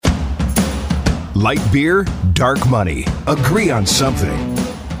Light beer, dark money. Agree on something.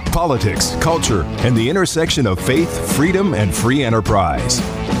 Politics, culture, and the intersection of faith, freedom, and free enterprise.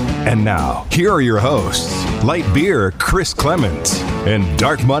 And now, here are your hosts, Light Beer, Chris Clements, and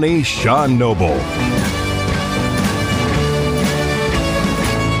Dark Money, Sean Noble.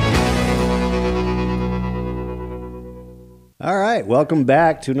 All right, welcome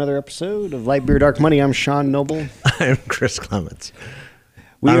back to another episode of Light Beer, Dark Money. I'm Sean Noble. I'm Chris Clements.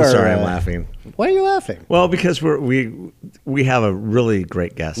 I'm sorry, I'm laughing. Why are you laughing? Well, because we have a really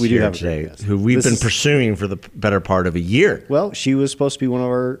great guest here today who we've been pursuing for the better part of a year. Well, she was supposed to be one of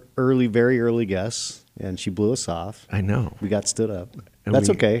our very early guests, and she blew us off. I know. We got stood up. And That's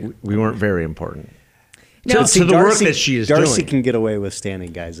okay. We weren't very important. No. To the work that she is doing. Darcy can get away with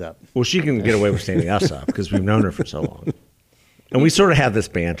standing guys up. Well, she can get away with standing us up because we've known her for so long. And we sort of had this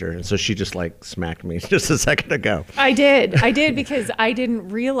banter, and so she just smacked me just a second ago. I did because I didn't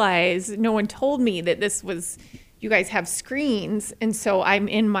realize, no one told me that this was, you guys have screens, and so I'm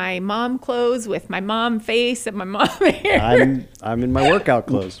in my mom clothes with my mom face and my mom hair. I'm in my workout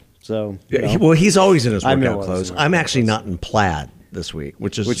clothes. So Well, he's always in his I workout know clothes. I'm actually not in plaid this week,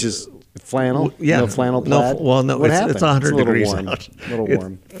 which is flannel. Yeah, no flannel plaid. No, what it's 100 degrees warm. out. A little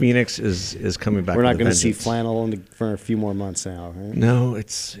warm. Phoenix is coming back. We're not going to see flannel for a few more months now, right? No,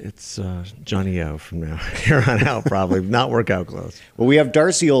 it's Johnny O from now here on out, probably not workout clothes. Well, we have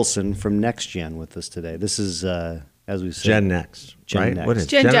Darcy Olson from Next Gen with us today. This is as we said, Gen Next, Gen right? Next. What is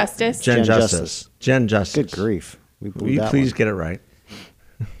Gen Justice. Gen Justice. Gen Justice. Good grief! Will you please get it right?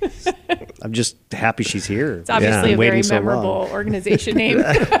 I'm just happy she's here. It's obviously a very so memorable organization name.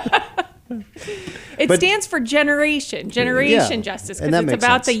 It stands for Generation Justice, and because that it's makes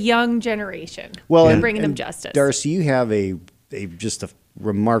about sense. the young generation. Well, and and bringing them justice. Darcy, you have a just a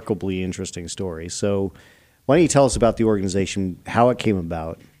remarkably interesting story. So why don't you tell us about the organization, how it came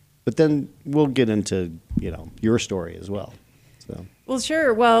about, but then we'll get into your story as well. So. Well,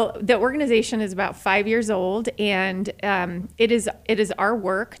 sure. Well, the organization is about 5 years old, and it is our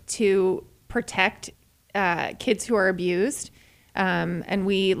work to protect kids who are abused. And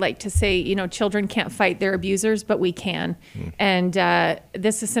we like to say, children can't fight their abusers, but we can. And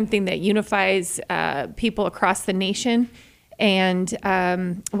this is something that unifies people across the nation. And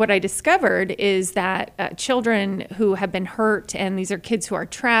what I discovered is that children who have been hurt, and these are kids who are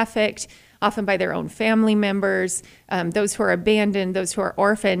trafficked, often by their own family members, those who are abandoned, those who are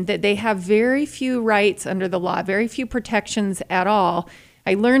orphaned, that they have very few rights under the law, very few protections at all.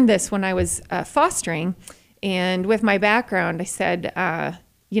 I learned this when I was fostering. And with my background, I said,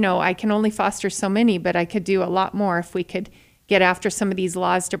 I can only foster so many, but I could do a lot more if we could get after some of these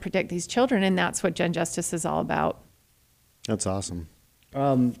laws to protect these children. And that's what Gen Justice is all about. That's awesome.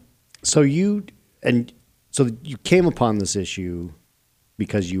 So you came upon this issue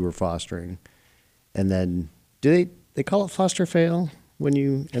because you were fostering, and then do they call it foster fail when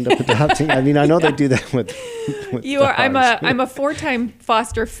you end up adopting? I mean, I know they do that with you are. dogs. I'm a 4-time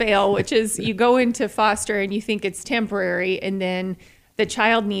foster fail, which is you go into foster and you think it's temporary, and then the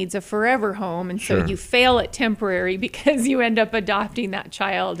child needs a forever home, and so you fail at temporary because you end up adopting that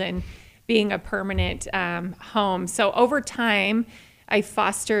child and being a permanent home. So over time, I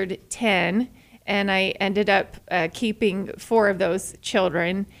fostered 10, and I ended up keeping 4 of those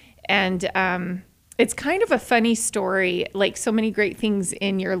children, and it's kind of a funny story, like so many great things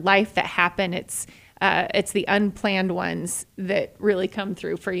in your life that happen. It's the unplanned ones that really come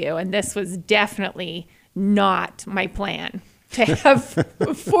through for you. And this was definitely not my plan, to have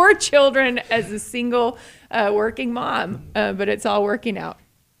 4 children as a single working mom, but it's all working out.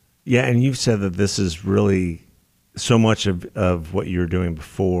 Yeah, and you've said that this is really so much of what you were doing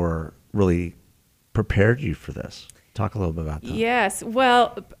before really prepared you for this. Talk a little bit about that. Yes.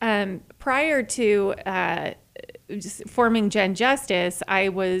 Well, prior to forming Gen Justice, I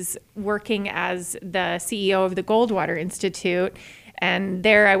was working as the CEO of the Goldwater Institute. And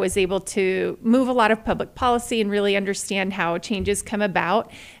there I was able to move a lot of public policy and really understand how changes come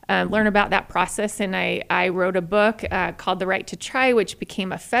about, learn about that process. And I wrote a book called The Right to Try, which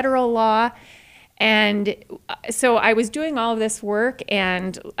became a federal law. And so I was doing all of this work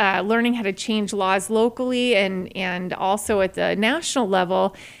and learning how to change laws locally and also at the national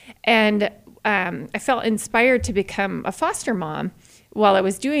level. And I felt inspired to become a foster mom while I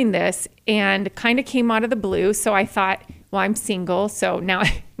was doing this, and kind of came out of the blue. So I thought, well, I'm single, so now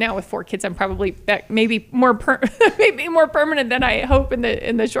with 4 kids, I'm probably maybe more permanent than I hope in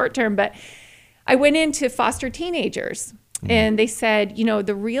the short term. But I went in to foster teenagers, and they said,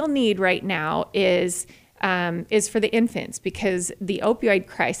 the real need right now is for the infants, because the opioid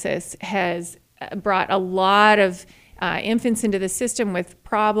crisis has brought a lot of infants into the system with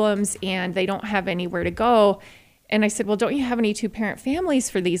problems, and they don't have anywhere to go. And I said, well, don't you have any 2-parent families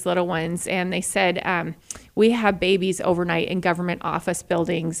for these little ones? And they said, we have babies overnight in government office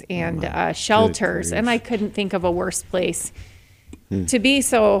buildings and shelters. And I couldn't think of a worse place to be.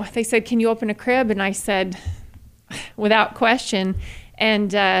 So they said, can you open a crib? And I said, without question.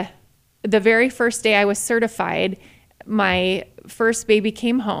 And the very first day I was certified, my first baby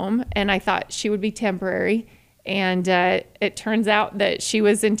came home, and I thought she would be temporary. And it turns out that she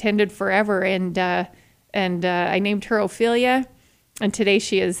was intended forever. And I named her Ophelia, and today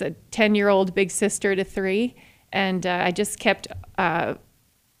she is a 10-year-old big sister to 3. And I just kept, I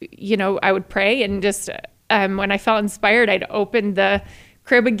would pray, and just when I felt inspired, I'd open the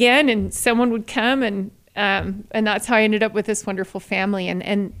crib again, and someone would come, and that's how I ended up with this wonderful family.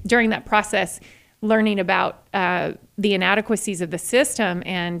 And during that process, learning about the inadequacies of the system,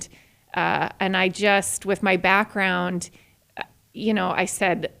 and I just, with my background, I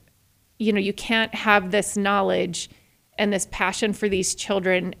said, you can't have this knowledge and this passion for these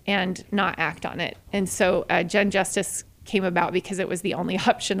children and not act on it. And so Gen Justice came about because it was the only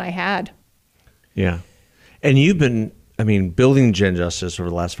option I had. Yeah. And you've been, building Gen Justice over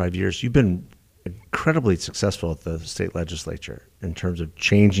the last 5 years, you've been incredibly successful at the state legislature in terms of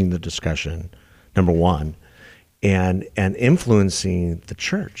changing the discussion, number one, and influencing the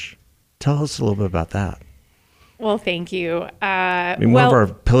church. Tell us a little bit about that. Well, thank you. One of our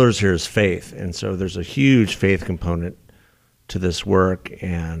pillars here is faith, and so there's a huge faith component to this work,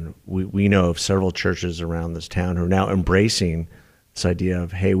 and we know of several churches around this town who are now embracing this idea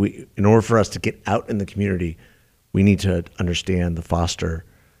of, hey, in order for us to get out in the community, we need to understand the foster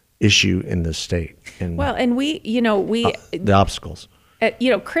issue in this state. And the obstacles.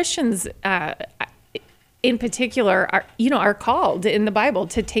 Christians in particular are called in the Bible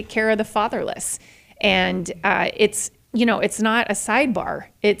to take care of the fatherless. And it's not a sidebar.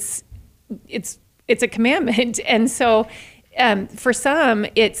 It's a commandment. And so for some,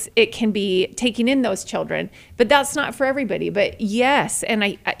 it can be taking in those children, but that's not for everybody. But yes,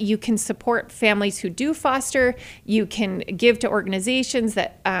 and you can support families who do foster. You can give to organizations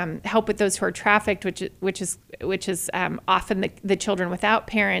that help with those who are trafficked, which is often the children without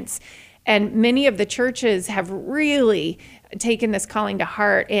parents. And many of the churches have really taken this calling to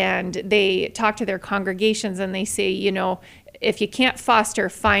heart, and they talk to their congregations and they say, if you can't foster,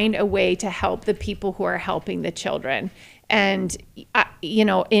 find a way to help the people who are helping the children. And,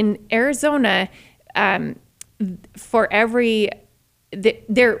 in Arizona, for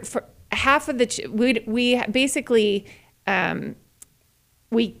half of we basically,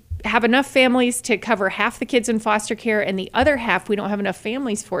 we have enough families to cover half the kids in foster care, and the other half we don't have enough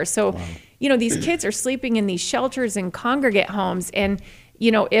families for. So, wow. These kids are sleeping in these shelters and congregate homes. And,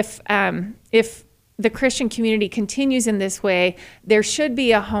 if the Christian community continues in this way, there should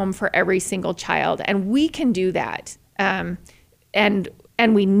be a home for every single child. And we can do that. And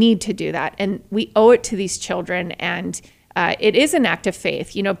we need to do that. And we owe it to these children. And it is an act of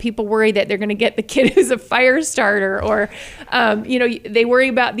faith. People worry that they're going to get the kid who's a fire starter, or, they worry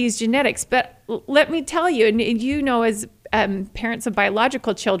about these genetics. But let me tell you, and as parents of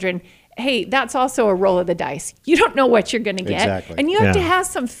biological children, hey, that's also a roll of the dice. You don't know what you're going to get. Exactly. And you have to have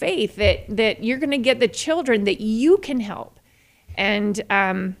some faith that you're going to get the children that you can help, and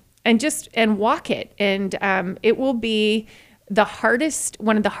walk it. And it will be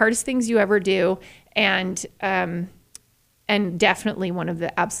one of the hardest things you ever do. And definitely one of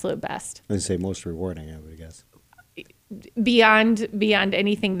the absolute best. I'd say most rewarding, I would guess. Beyond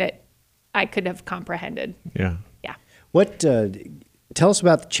anything that I could have comprehended. Yeah. Yeah. What? Tell us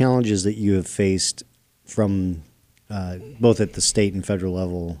about the challenges that you have faced from both at the state and federal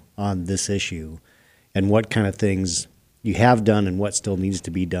level on this issue, and what kind of things you have done and what still needs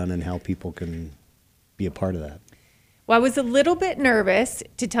to be done, and how people can be a part of that. Well, I was a little bit nervous,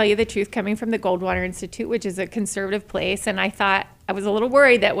 to tell you the truth, coming from the Goldwater Institute, which is a conservative place. And I was a little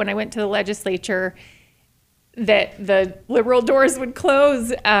worried that when I went to the legislature that the liberal doors would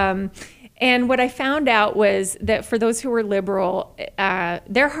close. And what I found out was that for those who are liberal,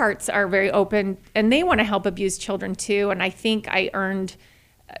 their hearts are very open, and they want to help abused children too. And I think I earned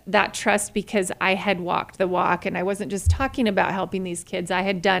that trust because I had walked the walk, and I wasn't just talking about helping these kids. I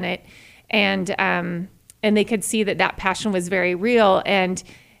had done it. And they could see that passion was very real. And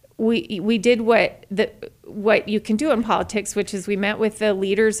we did what you can do in politics, which is we met with the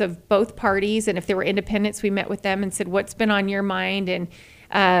leaders of both parties. And if there were independents, we met with them and said, what's been on your mind?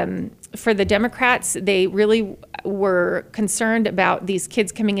 And for the Democrats, they really were concerned about these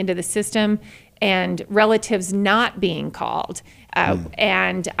kids coming into the system and relatives not being called.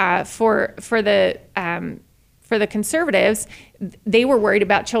 And for for the conservatives, they were worried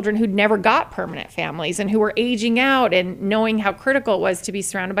about children who'd never got permanent families and who were aging out and knowing how critical it was to be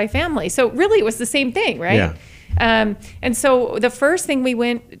surrounded by family. So really it was the same thing, right? Yeah. And so the first thing we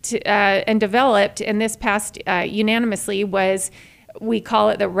went to and developed, and this passed unanimously, was we call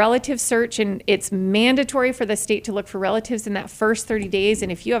it the relative search, and it's mandatory for the state to look for relatives in that first 30 days.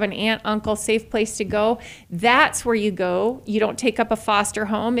 And if you have an aunt, uncle, safe place to go, that's where you go. You don't take up a foster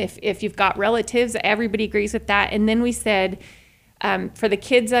home if you've got relatives. Everybody agrees with that. And then we said, for the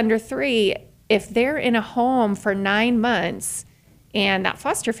kids under 3, if they're in a home for 9 months, and that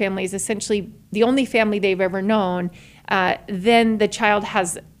foster family is essentially the only family they've ever known, then the child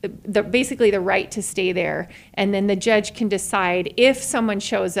has basically the right to stay there. And then the judge can decide if someone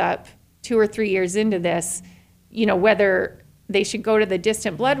shows up 2 or 3 years into this, whether they should go to the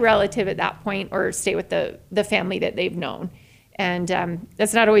distant blood relative at that point or stay with the family that they've known. And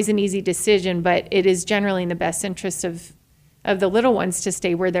that's not always an easy decision, but it is generally in the best interest of the little ones to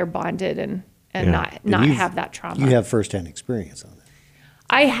stay where they're bonded and not have that trauma. You have firsthand experience on that.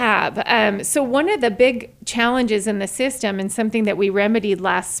 I have. So one of the big challenges in the system, and something that we remedied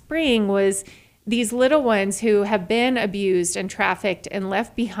last spring, was these little ones who have been abused and trafficked and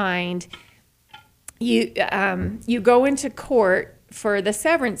left behind. You go into court for the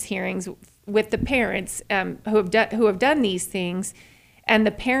severance hearings with the parents who have done these things, and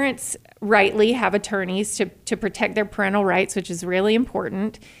the parents rightly have attorneys to protect their parental rights, which is really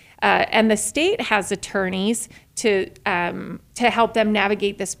important. And the state has attorneys to help them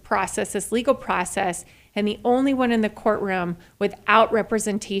navigate this process, this legal process. And the only one in the courtroom without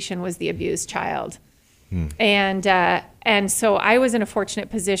representation was the abused child. And so I was in a fortunate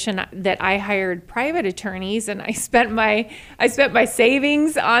position that I hired private attorneys, and I spent my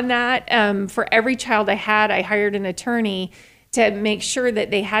savings on that. For every child I had, I hired an attorney to make sure that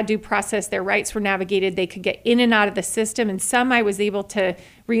they had due process, their rights were navigated, they could get in and out of the system. And some I was able to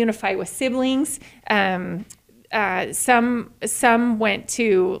reunify with siblings. Some went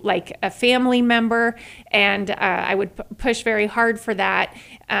to like a family member, and I would push very hard for that.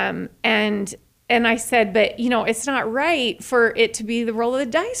 And I said, but it's not right for it to be the roll of the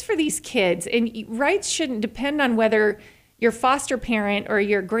dice for these kids. And rights shouldn't depend on whether your foster parent or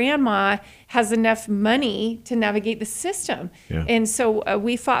your grandma has enough money to navigate the system. Yeah. And so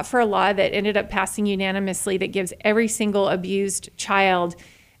we fought for a law that ended up passing unanimously that gives every single abused child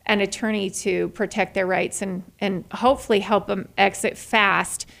an attorney to protect their rights and hopefully help them exit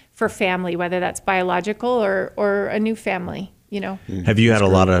fast for family, whether that's biological or a new family, Have you had a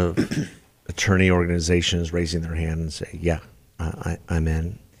lot of attorney organizations raising their hand and say, yeah, I'm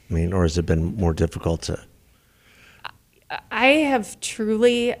in? Or has it been more difficult to... I have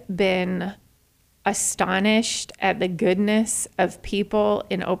truly been astonished at the goodness of people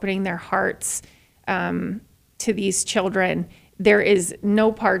in opening their hearts to these children. There is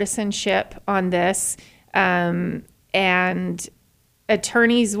no partisanship on this, and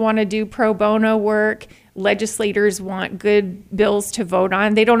attorneys want to do pro bono work. Legislators want good bills to vote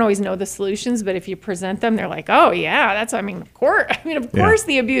on. They don't always know the solutions, but if you present them, they're like, "Oh yeah, of course,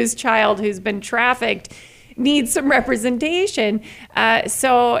 the abused child who's been trafficked needs some representation."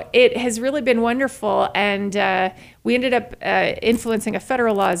 So it has really been wonderful. And we ended up influencing a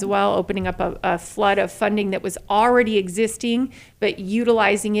federal law as well, opening up a flood of funding that was already existing, but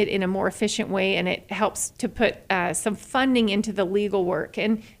utilizing it in a more efficient way. And it helps to put some funding into the legal work.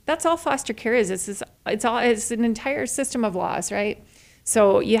 And that's all foster care is. It's an entire system of laws, right?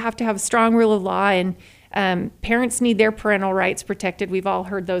 So you have to have a strong rule of law, and parents need their parental rights protected. We've all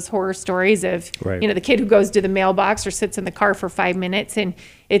heard those horror stories of, the kid who goes to the mailbox or sits in the car for 5 minutes. And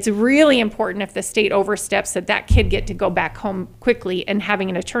it's really important if the state oversteps that kid get to go back home quickly, and having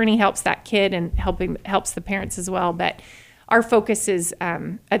an attorney helps that kid and helps the parents as well. But our focus is,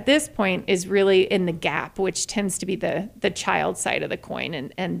 at this point, is really in the gap, which tends to be the child side of the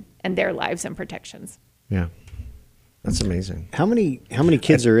coin and their lives and protections. Yeah. That's amazing. How many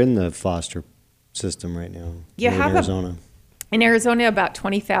kids are in the foster system right now in Arizona? In Arizona, about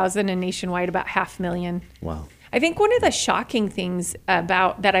 20,000, and nationwide about 500,000. Wow. I think one of the shocking things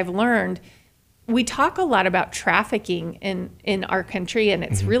about that I've learned, we talk a lot about trafficking in our country, and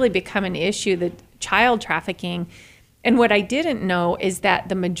it's really become an issue, the child trafficking. And what I didn't know is that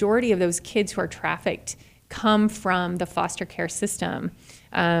the majority of those kids who are trafficked come from the foster care system.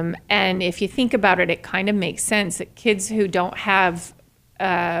 And if you think about it, it kind of makes sense that kids who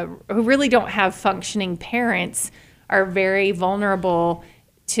really don't have functioning parents are very vulnerable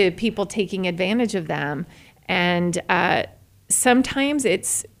to people taking advantage of them. And sometimes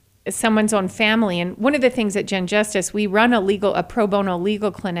it's someone's own family. And one of the things at Gen Justice, we run a pro bono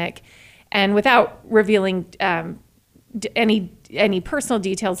legal clinic, And without revealing any personal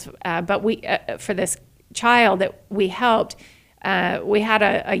details, but we for this child that we helped, we had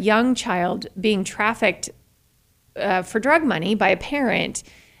a young child being trafficked for drug money by a parent,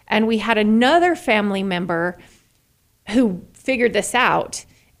 and we had another family member who figured this out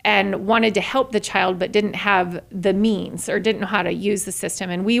and wanted to help the child but didn't have the means or didn't know how to use the system.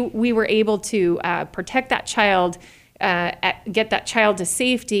 And we were able to protect that child, get that child to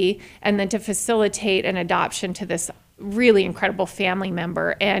safety, and then to facilitate an adoption to this really incredible family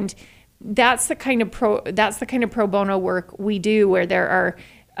member. And that's the kind of pro bono work we do, where there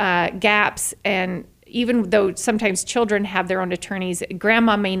are gaps, and even though sometimes children have their own attorneys,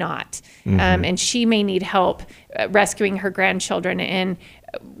 grandma may not, and she may need help rescuing her grandchildren. And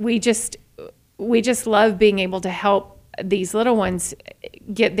we just love being able to help these little ones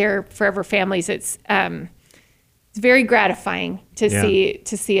get their forever families. It's very gratifying to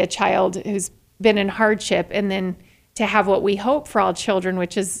see a child who's been in hardship, and then to have what we hope for all children,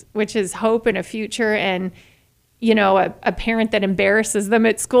 which is hope and a future, and a parent that embarrasses them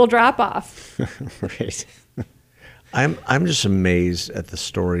at school drop-off. Right. I'm just amazed at the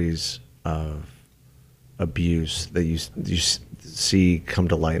stories of abuse that you see come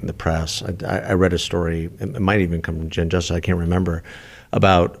to light in the press. I read a story, it might even come from Jen Justice, I can't remember,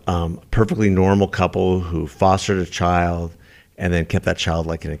 about a perfectly normal couple who fostered a child and then kept that child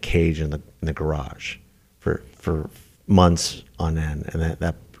like in a cage in the garage for months on end, and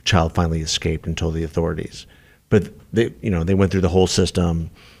that child finally escaped and told the authorities. But they went through the whole system,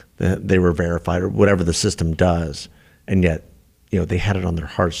 they were verified, or whatever the system does, and yet they had it on their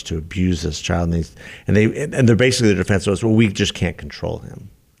hearts to abuse this child, and they're basically, the defense was, well, we just can't control him,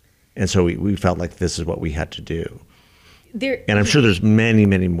 and so we felt like this is what we had to do. And I'm sure there's many,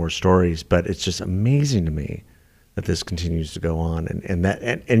 many more stories, but it's just amazing to me that this continues to go on,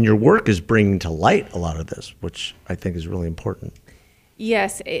 and your work is bringing to light a lot of this, which I think is really important.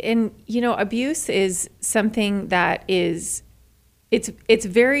 Yes, and abuse is something that it's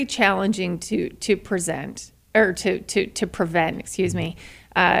very challenging to present, or to prevent, excuse me,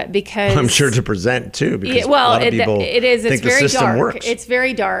 because I'm sure to present too, because a lot of people it is. It's think the very system dark. works. It's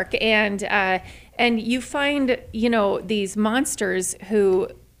very dark, and you find these monsters who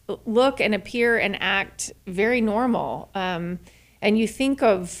look and appear and act very normal, and you think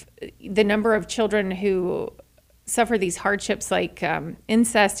of the number of children who suffer these hardships like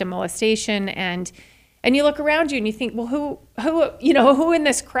incest and molestation, and you look around you and you think, well, who in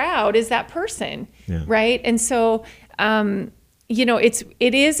this crowd is that person, right? And so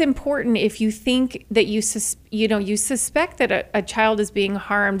it is important, if you think that you suspect that a child is being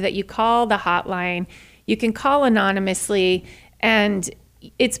harmed, that you call the hotline. You can call anonymously, and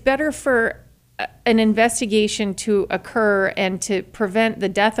it's better for an investigation to occur and to prevent the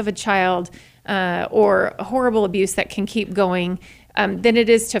death of a child or horrible abuse that can keep going than it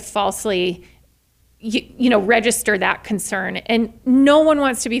is to falsely register that concern. And no one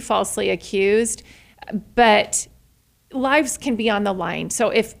wants to be falsely accused, but lives can be on the line. So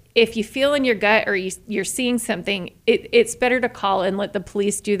if you feel in your gut, or you're seeing something, it's better to call and let the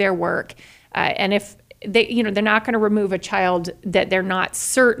police do their work. And if they're not going to remove a child that they're not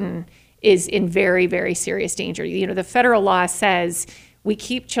certain is in very, very serious danger. The federal law says we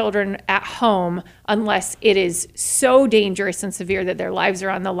keep children at home unless it is so dangerous and severe that their lives are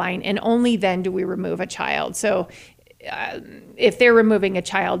on the line, and only then do we remove a child. So if they're removing a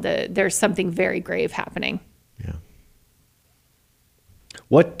child, there's something very grave happening. Yeah.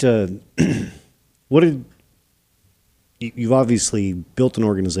 You've obviously built an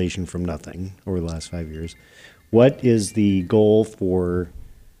organization from nothing over the last 5 years. What is the goal for,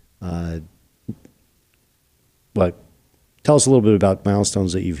 tell us a little bit about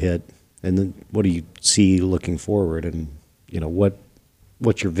milestones that you've hit, and then what do you see looking forward, and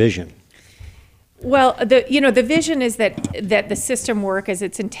what's your vision? Well, the vision is that the system work as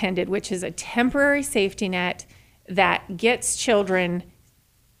it's intended, which is a temporary safety net that gets children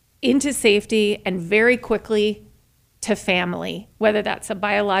into safety and very quickly to family, whether that's a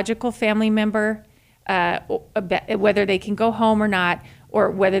biological family member, whether they can go home or not,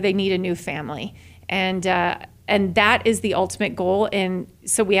 or whether they need a new family. And that is the ultimate goal. And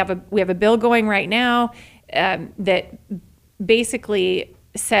so we have a bill going right now that basically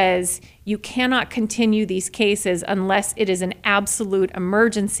says you cannot continue these cases unless it is an absolute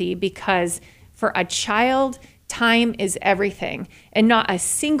emergency, because for a child, time is everything. And not a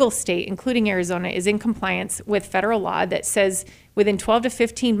single state, including Arizona, is in compliance with federal law that says within 12 to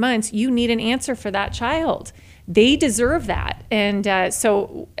 15 months, you need an answer for that child. they deserve that. And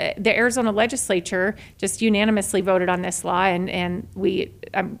so the Arizona legislature just unanimously voted on this law, and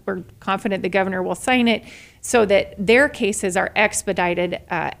we're confident the governor will sign it so that their cases are expedited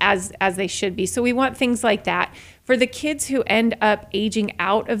as they should be. So we want things like that. For the kids who end up aging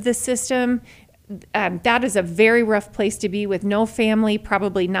out of the system, that is a very rough place to be, with no family,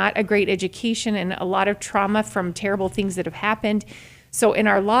 probably not a great education, and a lot of trauma from terrible things that have happened. So in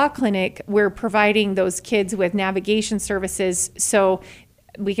our law clinic, we're providing those kids with navigation services so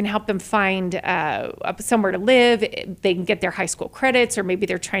we can help them find somewhere to live. They can get their high school credits, or maybe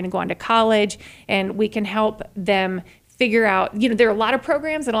they're trying to go on to college, and we can help them figure out, there are a lot of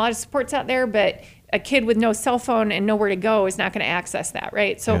programs and a lot of supports out there, but a kid with no cell phone and nowhere to go is not going to access that,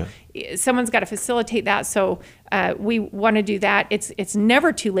 right? So someone's got to facilitate that. So we want to do that. It's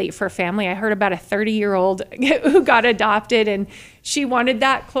never too late for a family. I heard about a 30-year-old who got adopted, and she wanted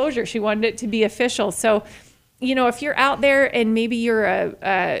that closure. She wanted it to be official. So, if you're out there and maybe you're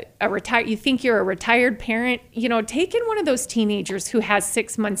you think you're a retired parent, take in one of those teenagers who has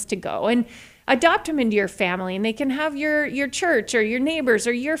 6 months to go and adopt them into your family, and they can have your church or your neighbors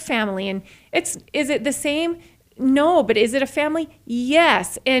or your family. And is it the same? No, but is it a family?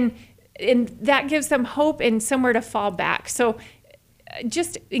 Yes. And that gives them hope and somewhere to fall back. So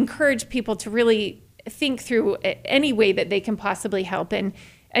just encourage people to really think through any way that they can possibly help, and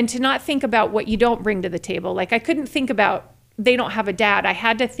to not think about what you don't bring to the table. Like, I couldn't think about they don't have a dad. I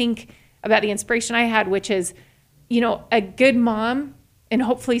had to think about the inspiration I had, which is, a good mom, and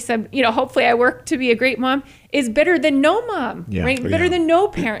hopefully I work to be a great mom, is better than no mom, right? Better than no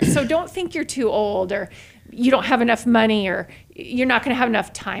parent. So don't think you're too old, or you don't have enough money, or you're not going to have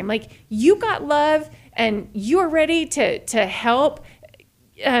enough time. Like, you got love and you're ready to help.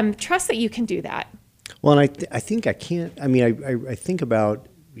 Trust that you can do that. Well, and I think I can't, I think about,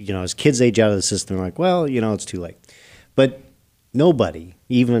 as kids age out of the system, they're like, well, it's too late. But nobody,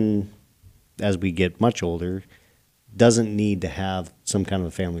 even as we get much older, doesn't need to have some kind of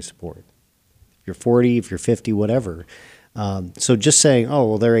a family support. If you're 40, if you're 50, whatever. So just saying, oh,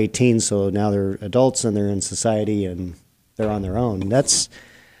 well, they're 18, so now they're adults and they're in society and they're on their own. That's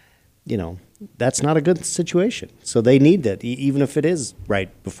not a good situation. So they need that, even if it is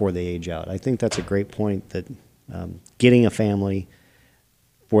right before they age out. I think that's a great point, that getting a family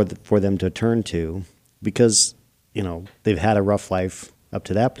for them to turn to, because, they've had a rough life up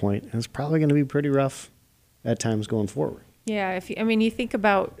to that point, and it's probably going to be pretty rough at times going forward. Yeah, you think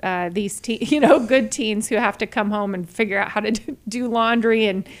about these good teens who have to come home and figure out how to do laundry,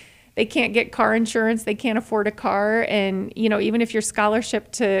 and they can't get car insurance, they can't afford a car, and even if you're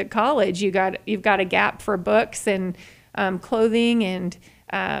scholarship to college, you've got a gap for books and clothing, and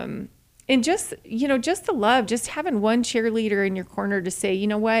just the love, just having one cheerleader in your corner to say, you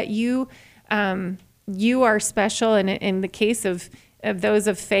know what, you are special, and in the case of those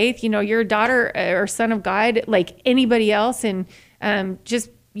of faith, you're a daughter or son of God like anybody else, and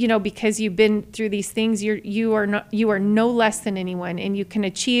because you've been through these things, you are no less than anyone, and you can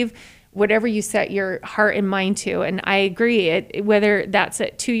achieve whatever you set your heart and mind to. And I agree, whether that's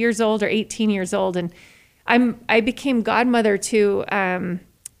at 2 years old or 18 years old. And I became godmother to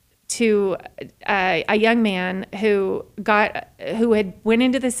a young man who had went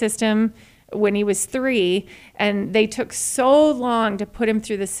into the system when he was 3, and they took so long to put him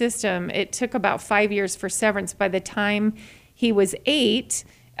through the system. It took about 5 years for severance. By the time he was 8,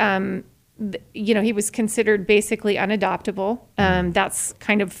 he was considered basically unadoptable. That's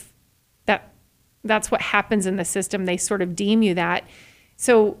what happens in the system. They sort of deem you that.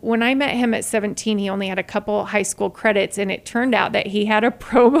 So when I met him at 17, he only had a couple high school credits, and it turned out that he had a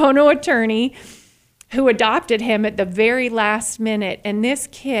pro bono attorney who adopted him at the very last minute. And this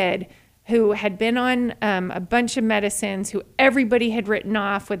kid, who had been on a bunch of medicines, who everybody had written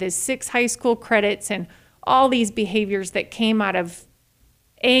off with his 6 high school credits and all these behaviors that came out of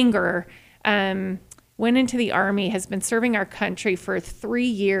anger, went into the Army, has been serving our country for 3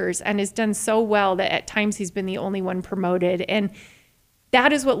 years, and has done so well that at times he's been the only one promoted. And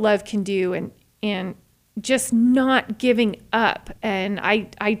that is what love can do, and just not giving up. And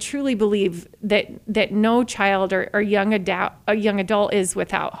I truly believe that no child or young adult is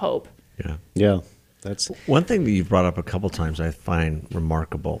without hope. Yeah. That's one thing that you've brought up a couple times I find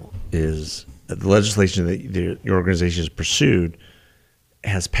remarkable is that the legislation that your organization has pursued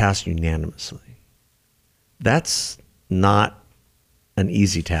has passed unanimously. That's not an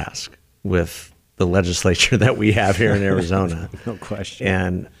easy task with the legislature that we have here in Arizona. No question.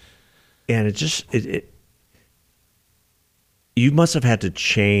 And you must have had to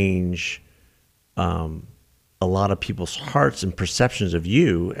change a lot of people's hearts and perceptions of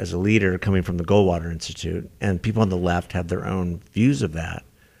you as a leader coming from the Goldwater Institute, and people on the left have their own views of that.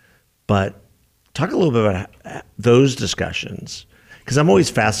 But talk a little bit about those discussions, because I'm always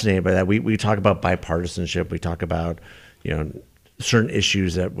fascinated by that. We talk about bipartisanship. We talk about, certain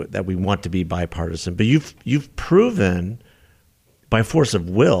issues that we want to be bipartisan. But you've proven by force of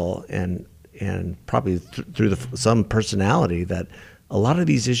will and probably through some personality that a lot of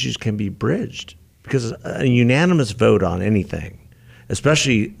these issues can be bridged, because a unanimous vote on anything,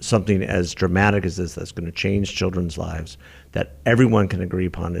 especially something as dramatic as this that's going to change children's lives, that everyone can agree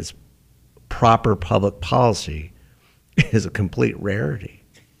upon is proper public policy, is a complete rarity.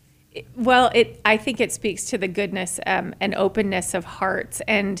 Well, I think it speaks to the goodness and openness of hearts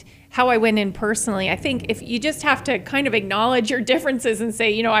and how I went in personally. I think if you just have to kind of acknowledge your differences and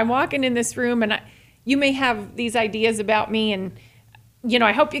say, I'm walking in this room and you may have these ideas about me, and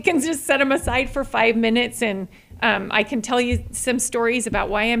I hope you can just set them aside for 5 minutes, and I can tell you some stories about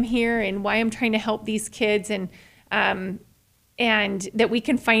why I'm here and why I'm trying to help these kids, and that we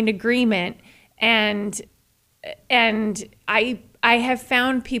can find agreement. And I have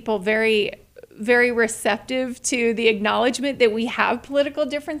found people very, very receptive to the acknowledgement that we have political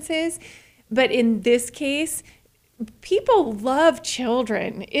differences. But in this case, people love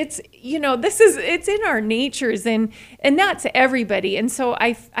children. It's, it's in our natures, and that's everybody. And so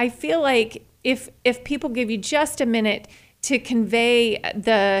I feel like if people give you just a minute to convey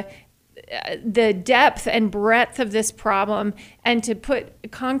the depth and breadth of this problem and to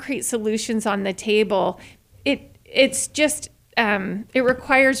put concrete solutions on the table, it's just, it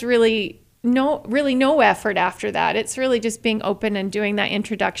requires really no effort after that. It's really just being open and doing that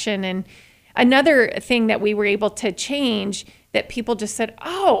introduction. And another thing that we were able to change that people just said,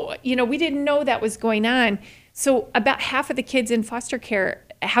 we didn't know that was going on. So about half of the kids in foster care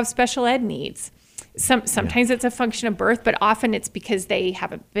have special ed needs. Sometimes it's a function of birth, but often it's because they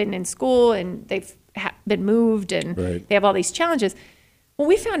haven't been in school and they've been moved and They have all these challenges. Well,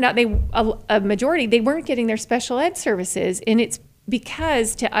 we found out a majority, they weren't getting their special ed services, and it's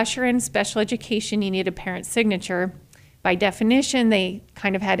because to usher in special education, you need a parent's signature. By definition, they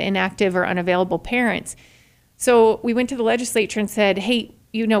kind of had inactive or unavailable parents. So we went to the legislature and said, hey,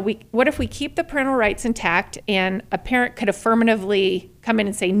 what if we keep the parental rights intact, and a parent could affirmatively come in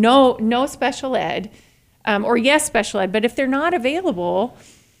and say, no special ed, or yes, special ed, but if they're not available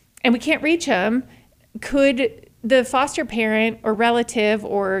and we can't reach them, could the foster parent or relative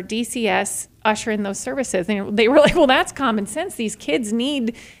or DCS usher in those services? And they were like, well, that's common sense. These kids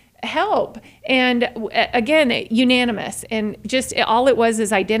need help. And again, unanimous. And just all it was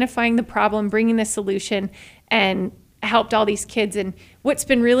is identifying the problem, bringing the solution, and helped all these kids. And what's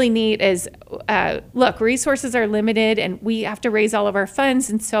been really neat is, look, resources are limited and we have to raise all of our funds.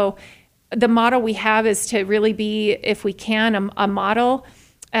 And so the model we have is to really be, if we can, a model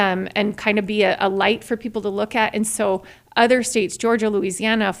and kind of be a light for people to look at. And so other states, Georgia,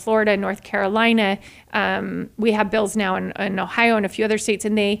 Louisiana, Florida, North Carolina, we have bills now in Ohio and a few other states,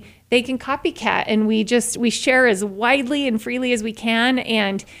 and they can copycat, and we share as widely and freely as we can,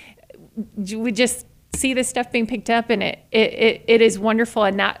 and we just see this stuff being picked up, and it is wonderful,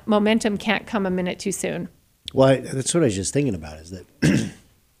 and that momentum can't come a minute too soon. Well, that's what I was just thinking about, is that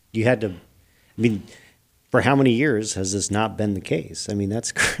you had to, for how many years has this not been the case?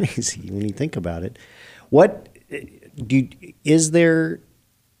 That's crazy when you think about it. Is there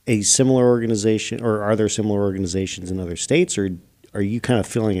a similar organization, or are there similar organizations in other states, or are you kind of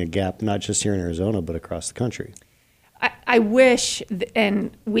filling a gap, not just here in Arizona, but across the country? I wish,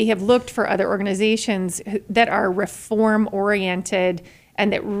 and we have looked for other organizations that are reform-oriented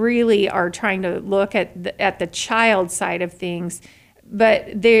and that really are trying to look at the child side of things,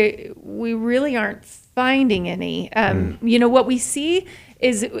 but we really aren't finding any. What we see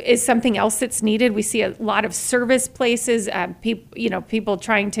is something else that's needed. We see a lot of service places, people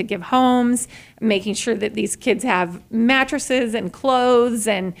trying to give homes, making sure that these kids have mattresses and clothes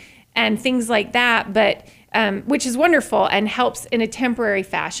and things like that, but which is wonderful and helps in a temporary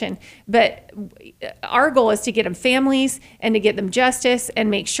fashion. But our goal is to get them families and to get them justice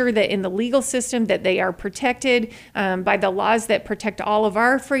and make sure that in the legal system that they are protected by the laws that protect all of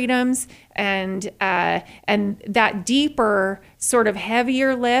our freedoms, and that deeper, sort of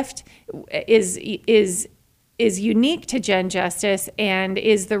heavier lift is unique to Gen Justice, and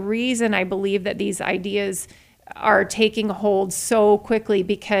is the reason I believe that these ideas are taking hold so quickly,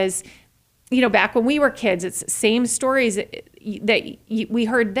 because back when we were kids, it's the same stories that we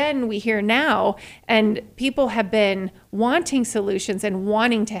heard then, we hear now, and people have been wanting solutions and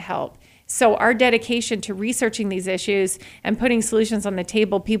wanting to help. So our dedication to researching these issues and putting solutions on the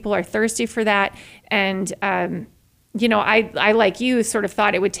table, people are thirsty for that. And, I, like you, sort of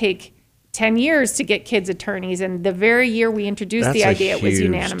thought it would take 10 years to get kids attorneys. And the very year we introduced the idea, it was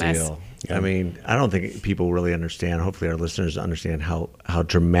unanimous. Deal. Yeah. I mean, I don't think people really understand, hopefully our listeners understand how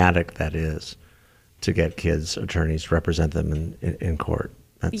dramatic that is to get kids attorneys to represent them in court.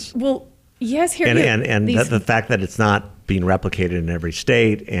 That's, well, yes, here and the fact that it's not being replicated in every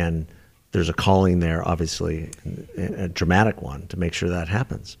state, and there's a calling there, obviously, a dramatic one, to make sure that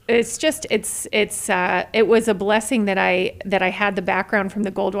happens. It's just it was a blessing that I had the background from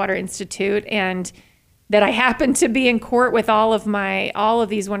the Goldwater Institute, and that I happened to be in court with all of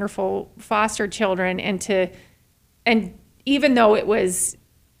these wonderful foster children, and even though it was,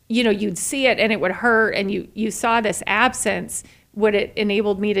 you'd see it and it would hurt, and you saw this absence, what it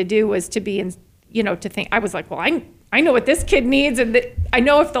enabled me to do was to be in, to think, I was like, well, I know what this kid needs, and I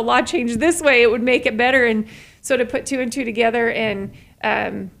know if the law changed this way, it would make it better. And so to put 2 and 2 together, and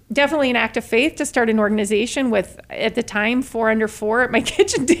definitely an act of faith to start an organization with, at the time, 4 under 4 at my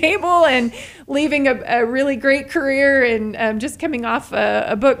kitchen table, and leaving a really great career, and just coming off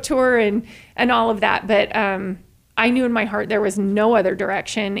a book tour and all of that. But I knew in my heart there was no other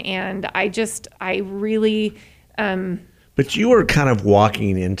direction, and I really... But you were kind of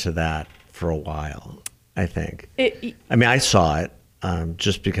walking into that for a while, I think. I saw it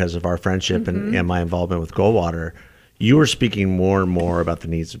just because of our friendship and my involvement with Goldwater. You were speaking more and more about the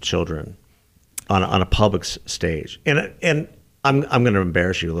needs of children on a public stage. And I'm going to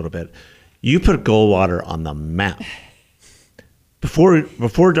embarrass you a little bit. You put Goldwater on the map.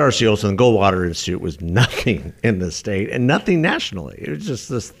 Before Darcy Olsen, the Goldwater Institute was nothing in the state and nothing nationally. It was just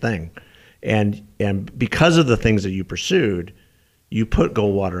this thing. And because of the things that you pursued, you put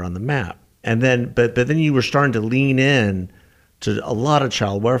Goldwater on the map. And then, but then you were starting to lean in to a lot of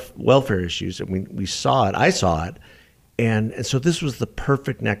child welfare issues, and we saw it. I saw it, and so this was the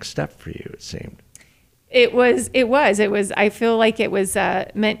perfect next step for you. It seemed. It was. I feel like it was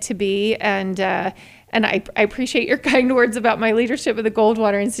meant to be, and I appreciate your kind words about my leadership of the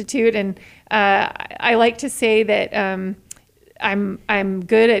Goldwater Institute. And I like to say that I'm a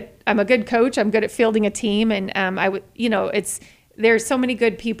good coach. I'm good at fielding a team, and there's so many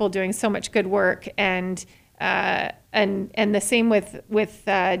good people doing so much good work, and the same with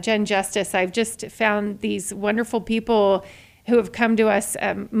Jen Justice. I've just found these wonderful people who have come to us.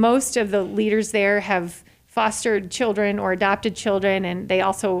 Most of the leaders there have fostered children or adopted children, and they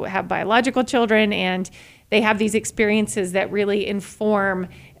also have biological children, and they have these experiences that really inform.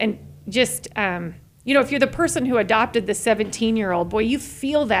 And just if you're the person who adopted the 17-year-old, boy, you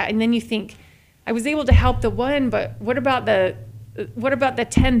feel that, and then you think, I was able to help the one, but what about the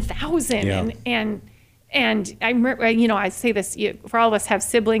 10,000? Yeah. And I remember, I say this, for all of us have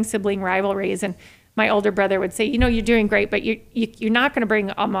sibling rivalries, and my older brother would say, you're doing great, but you're not going to bring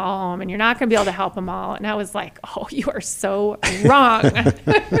them all home, and you're not going to be able to help them all. And I was like, oh, you are so wrong.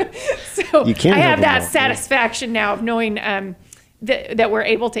 So you can't I have that all. satisfaction now of knowing that we're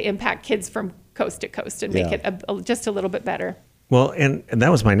able to impact kids from coast to coast and make it just a little bit better. Well, and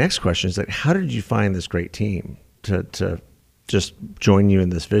that was my next question, is that how did you find this great team to just join you in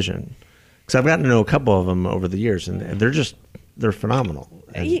this vision? Because I've gotten to know a couple of them over the years, and they're phenomenal.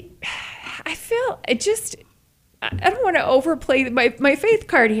 And I feel I don't want to overplay my faith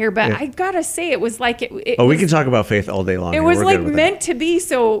card here, but I gotta say it was like it we can talk about faith all day long. It was like meant to be.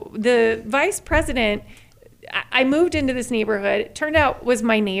 So the vice president, I moved into this neighborhood. It turned out was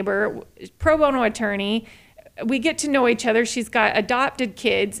my neighbor, pro bono attorney. We get to know each other. She's got adopted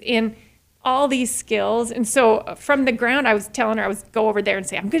kids and all these skills. And so from the ground, I was telling her, I was go over there and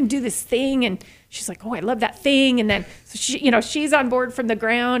say, I'm going to do this thing. And she's like, oh, I love that thing. And then, so she's on board from the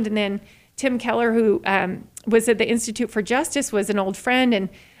ground. And then Tim Keller, who was at the Institute for Justice, was an old friend. And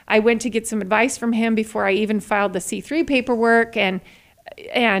I went to get some advice from him before I even filed the C3 paperwork. And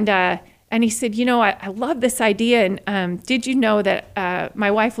he said, I love this idea. And did you know that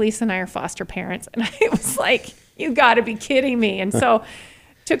my wife, Lisa, and I are foster parents? And I was like, you got to be kidding me. And so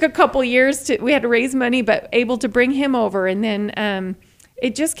took a couple years we had to raise money, but able to bring him over. And then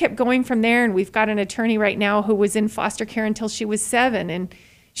it just kept going from there. And we've got an attorney right now who was in foster care until she was 7. And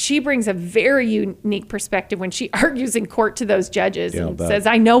she brings a very unique perspective when she argues in court to those judges and says,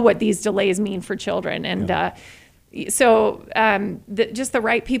 I know what these delays mean for children. And so just the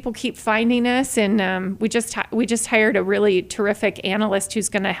right people keep finding us. And we just hired a really terrific analyst who's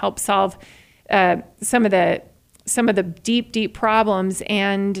going to help solve some of the deep problems.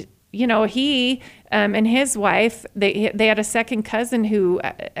 And he and his wife, they had a second cousin who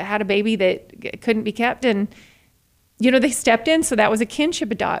had a baby that couldn't be kept, and they stepped in. So that was a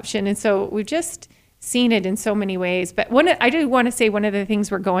kinship adoption. And so we've just seen it in so many ways. But I do want to say one of the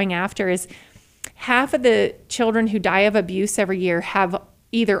things we're going after is half of the children who die of abuse every year have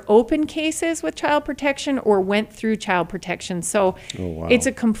either open cases with child protection or went through child protection. So It's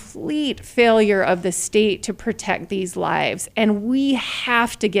a complete failure of the state to protect these lives. And we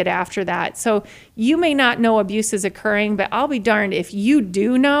have to get after that. So you may not know abuse is occurring, but I'll be darned if you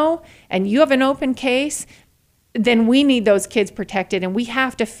do know and you have an open case, then we need those kids protected. And we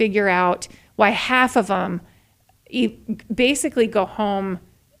have to figure out why half of them basically go home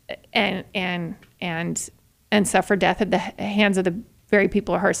and suffer death at the hands of the very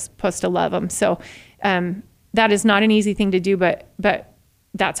people who are supposed to love them. So that is not an easy thing to do, but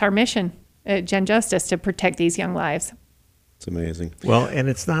that's our mission at Gen Justice, to protect these young lives. It's amazing. Well, and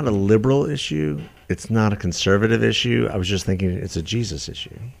it's not a liberal issue. It's not a conservative issue. I was just thinking it's a Jesus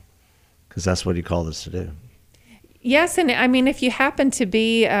issue, because that's what he called us to do. Yes, and I mean, if you happen to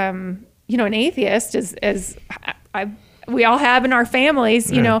be, an atheist, as we all have in our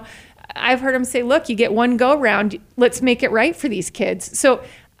families, I've heard him say, look, you get one go round, let's make it right for these kids. So,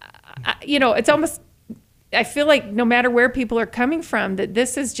 it's almost, I feel like no matter where people are coming from, that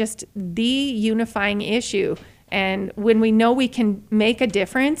this is just the unifying issue. And when we know we can make a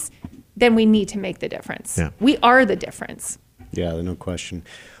difference, then we need to make the difference. Yeah. We are the difference. Yeah, no question.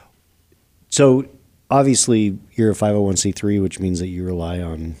 So obviously you're a 501c3, which means that you rely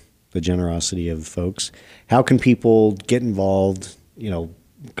on the generosity of folks. How can people get involved,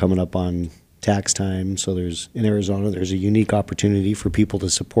 coming up on tax time? So in Arizona, there's a unique opportunity for people to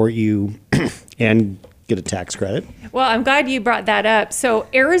support you and get a tax credit. Well, I'm glad you brought that up. So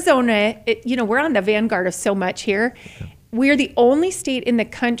Arizona, we're on the vanguard of so much here. We're the only state in the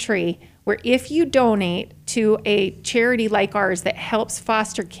country where if you donate to a charity like ours that helps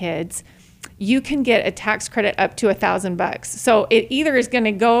foster kids, you can get a tax credit up to $1,000. So it either is going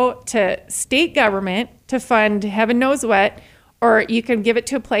to go to state government to fund heaven knows what, or you can give it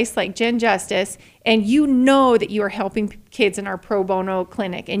to a place like Gen Justice, and you know that you are helping kids in our pro bono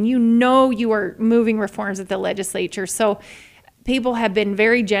clinic, and you are moving reforms at the legislature. So people have been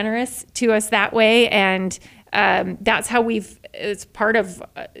very generous to us that way, and that's how it's part of,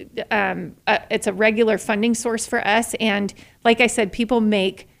 it's a regular funding source for us. And like I said,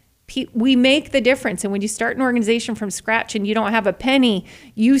 we make the difference. And when you start an organization from scratch and you don't have a penny,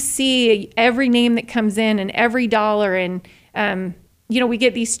 you see every name that comes in and every dollar. And, we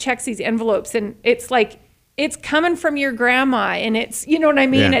get these checks, these envelopes, and it's like, it's coming from your grandma, and it's, you know what I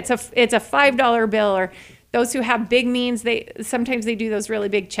mean? Yeah. It's a $5 bill, or those who have big means, sometimes they do those really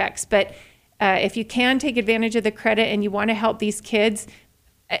big checks. But if you can take advantage of the credit and you want to help these kids,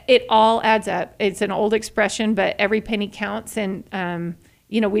 it all adds up. It's an old expression, but every penny counts. And,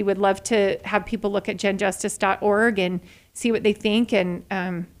 we would love to have people look at genjustice.org and see what they think, and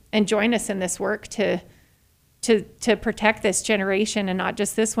join us in this work to protect this generation, and not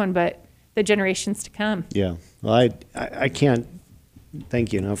just this one, but the generations to come. Yeah. Well, I can't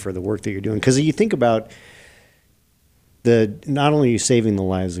thank you enough for the work that you're doing, because you think about not only are you saving the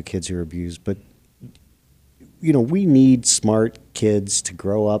lives of kids who are abused, but we need smart kids to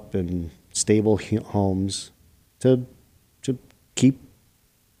grow up in stable homes to keep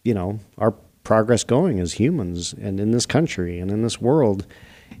our progress going as humans, and in this country and in this world.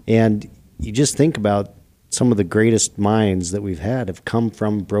 And you just think about some of the greatest minds that we've had have come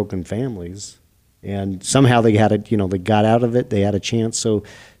from broken families, and somehow they had they got out of it. They had a chance. So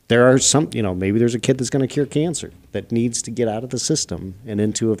there are some, maybe there's a kid that's going to cure cancer that needs to get out of the system and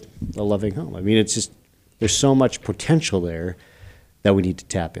into a loving home. I mean, it's just, there's so much potential there that we need to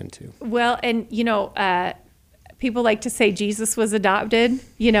tap into. Well, and people like to say Jesus was adopted,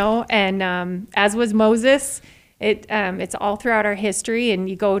 and as was Moses. It's all throughout our history, and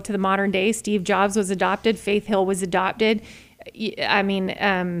you go to the modern day. Steve Jobs was adopted. Faith Hill was adopted. I mean,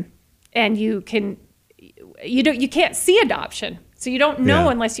 and you can't see adoption, so you don't know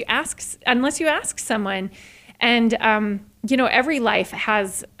unless you ask someone. And every life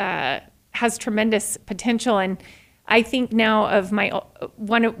has tremendous potential. And I think now of my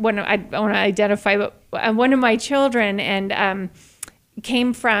one I want to identify, but one of my children, and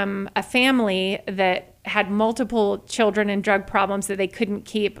came from a family that had multiple children and drug problems that they couldn't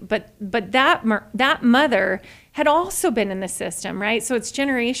keep, but that mother had also been in the system, right? So it's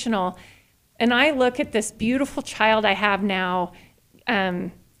generational. And I look at this beautiful child I have now,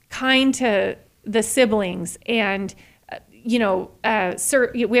 kind to the siblings, and we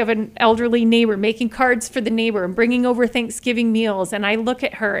have an elderly neighbor making cards for the neighbor and bringing over Thanksgiving meals. And I look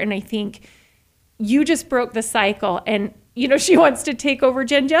at her and I think, you just broke the cycle, and she wants to take over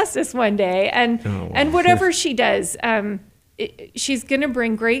Gen Justice one day, and whatever she does, she's going to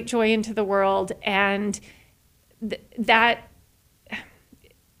bring great joy into the world, and that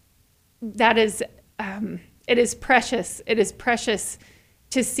is it is precious. It is precious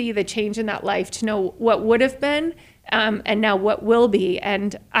to see the change in that life, to know what would have been, and now what will be.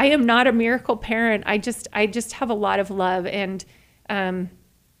 And I am not a miracle parent. I just have a lot of love, and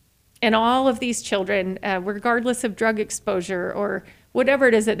all of these children, regardless of drug exposure or whatever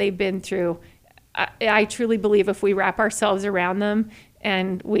it is that they've been through, I truly believe if we wrap ourselves around them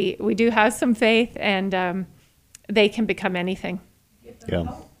and we do have some faith, and they can become anything.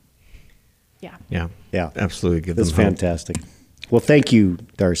 Yeah. Absolutely. Give them That's hope. fantastic. Well, thank you,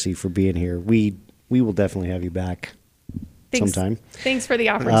 Darcy, for being here. We will definitely have you back sometime. Thanks for the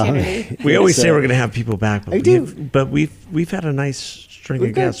opportunity. We always say we're going to have people back, but I do. But we've had a nice string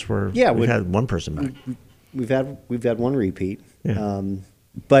of guests where we've had one person back. We've had one repeat. Yeah.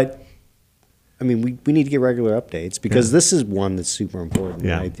 But I mean, we need to get regular updates, because this is one that's super important.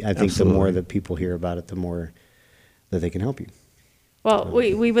 Yeah, I think absolutely. the more that people hear about it, the more that they can help you. Well,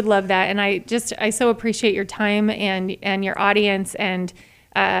 we would love that, and I so appreciate your time and your audience, and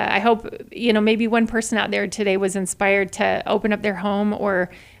I hope maybe one person out there today was inspired to open up their home or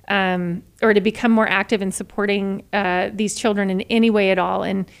to become more active in supporting these children in any way at all,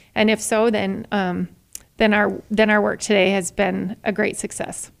 and if so, then our work today has been a great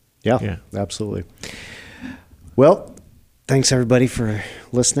success. Yeah, absolutely. Well, thanks everybody for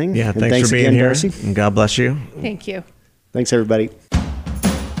listening. Yeah, And thanks for being again, here, Darcy. and God bless you. Thank you. Thanks everybody.